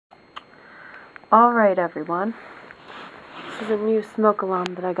Alright everyone, this is a new smoke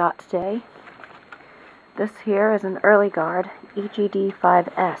alarm that I got today. This here is an Earli-Gard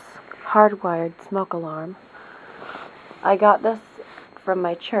EGD-5S hardwired smoke alarm. I got this from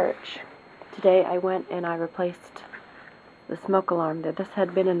my church. Today I went and I replaced the smoke alarm there. This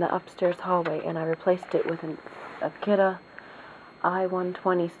had been in the upstairs hallway and I replaced it with a Kidda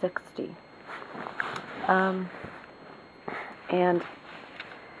I-12060. And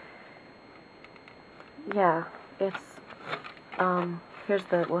yeah, it's here's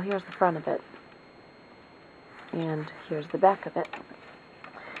the front of it, and here's the back of it.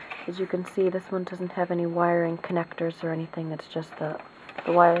 As you can see, this one doesn't have any wiring connectors or anything. It's just the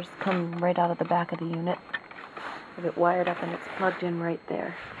wires come right out of the back of the unit. I have it wired up and it's plugged in right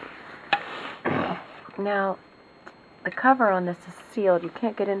there. Now, the cover on this is sealed. You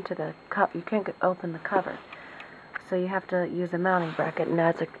can't get into the cup. You can't open the cover. So you have to use a mounting bracket, and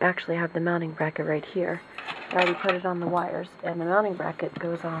I actually have the mounting bracket right here. I already put it on the wires, and the mounting bracket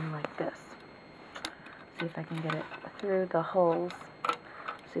goes on like this. See if I can get it through the holes.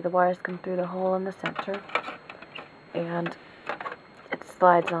 See, the wires come through the hole in the center, and it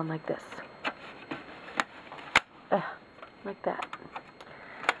slides on like this. Like that.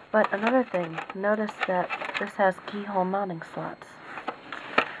 But another thing, notice that this has keyhole mounting slots.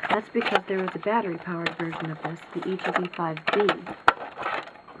 That's because there was a battery-powered version of this, the EGD-5B,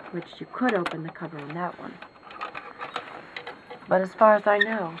 which you could open the cover on that one. But as far as I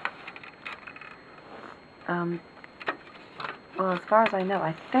know, I'm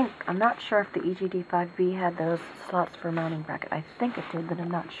not sure if the EGD-5B had those slots for a mounting bracket. I think it did, but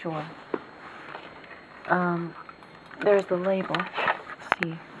I'm not sure. There's the label.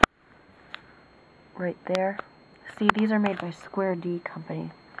 See, right there. See, these are made by Square D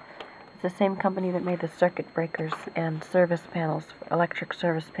Company. It's the same company that made the circuit breakers and service panels, electric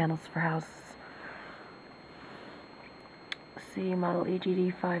service panels for houses. See, model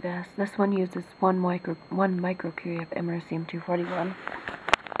EGD-5S. This one uses 1 microcurie of americium-241.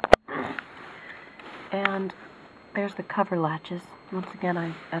 And there's the cover latches. Once again,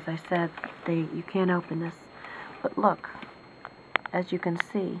 as I said, you can't open this. But look, as you can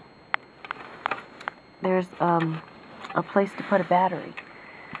see, there's a place to put a battery.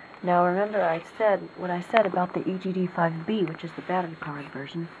 Now remember what I said about the EGD-5B, which is the battery-powered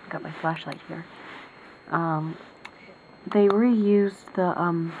version. Got my flashlight here. They reused the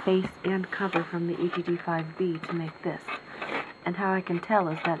base and cover from the EGD-5B to make this. And how I can tell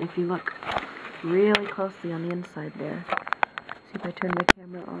is that if you look really closely on the inside there, see if I turn my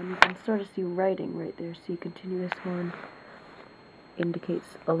camera on, you can sort of see writing right there. See, continuous horn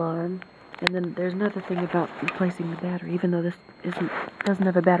indicates alarm. And then there's another thing about replacing the battery, even though this doesn't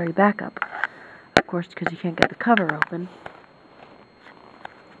have a battery backup, of course, because you can't get the cover open.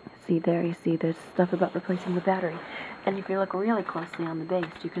 See there, you see there's stuff about replacing the battery. And if you look really closely on the base,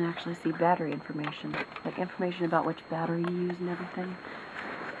 you can actually see battery information, like information about which battery you use and everything.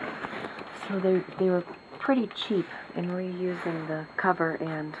 So they were pretty cheap in reusing the cover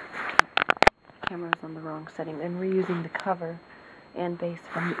and camera's on the wrong setting, and reusing the cover and base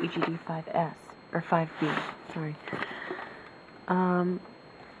from the EGD-5S, or 5B, sorry.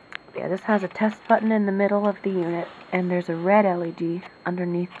 Yeah, this has a test button in the middle of the unit, and there's a red LED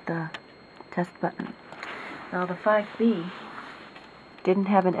underneath the test button. Now the 5B didn't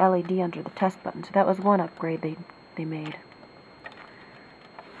have an LED under the test button, so that was one upgrade they made.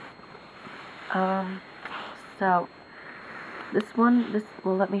 So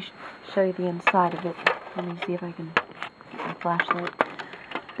well, let me show you the inside of it. Let me see if I can get my flashlight.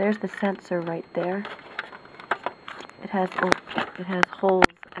 There's the sensor right there. It has holes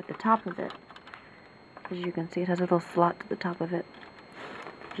at the top of it. As you can see, it has a little slot to the top of it,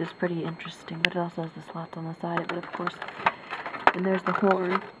 which is pretty interesting, but it also has the slots on the side of it, of course. And there's the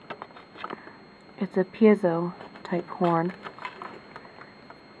horn. It's a piezo type horn.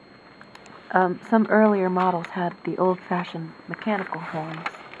 Some earlier models had the old-fashioned mechanical horns.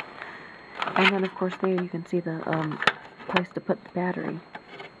 And then, of course, there you can see the place to put the battery.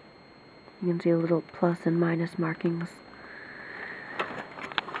 You can see a little plus and minus markings.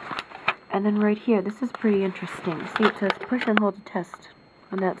 And then right here, this is pretty interesting. See, it says push and hold to test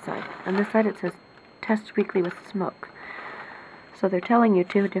on that side. On this side, it says test weekly with smoke. So they're telling you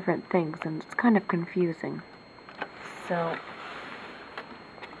two different things, and it's kind of confusing. So,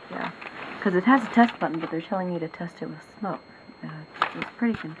 yeah. Because it has a test button, but they're telling you to test it with smoke. It's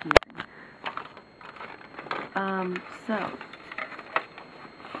pretty confusing.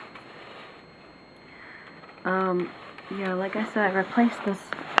 Yeah, like I said, I replaced this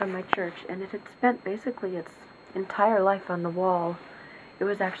from my church, and it had spent basically its entire life on the wall It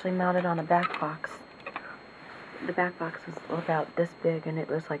was actually mounted on a back box. The back box was about this big, and it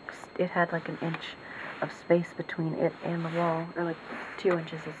was like, it had like an inch of space between it and the wall, or like 2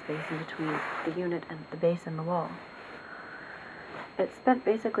 inches of space in between the unit and the base and the wall. It spent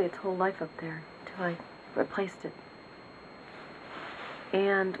basically its whole life up there until I replaced it.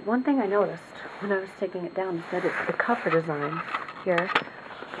 And one thing I noticed when I was taking it down is that the cover design here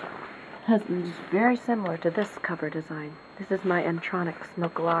is very similar to this cover design. This is my Entronic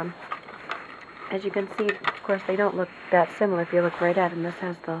smoke alarm. As you can see, of course, they don't look that similar if you look right at them. This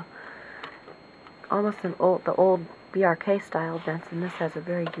has the old BRK style vents, and this has a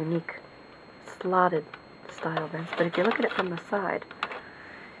very unique slotted style vents. But if you look at it from the side,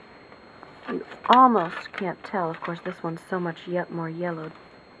 you almost can't tell. Of course, this one's so much more yellowed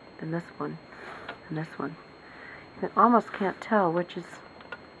than this one and this one. You almost can't tell which is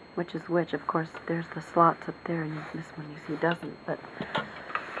which. Of course, there's the slots up there, and this one you see doesn't. But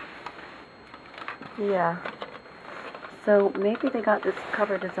yeah. So maybe they got this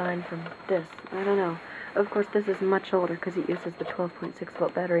cover design from this. I don't know. Of course, this is much older because it uses the 12.6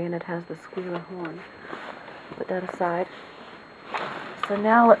 volt battery, and it has the squealer horn. Put that aside. So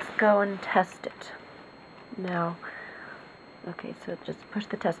now let's go and test it. Now, okay, so just push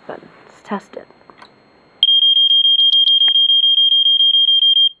the test button. Let's test it.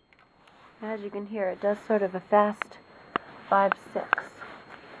 As you can hear, it does sort of a fast 5-6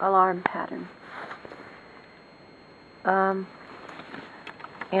 alarm pattern.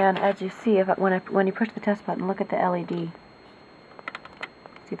 And as you see, when you push the test button, look at the LED.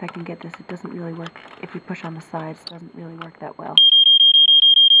 See if I can get this. It doesn't really work. If you push on the sides, it doesn't really work that well.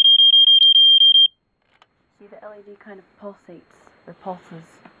 See, the LED kind of pulses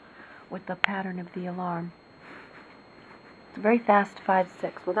with the pattern of the alarm. It's a very fast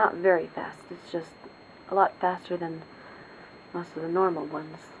 5-6. Well, not very fast. It's just a lot faster than most of the normal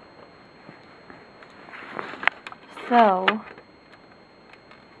ones. So,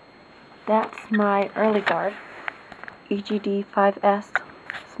 that's my Earli-Gard EGD-5S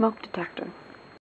smoke detector.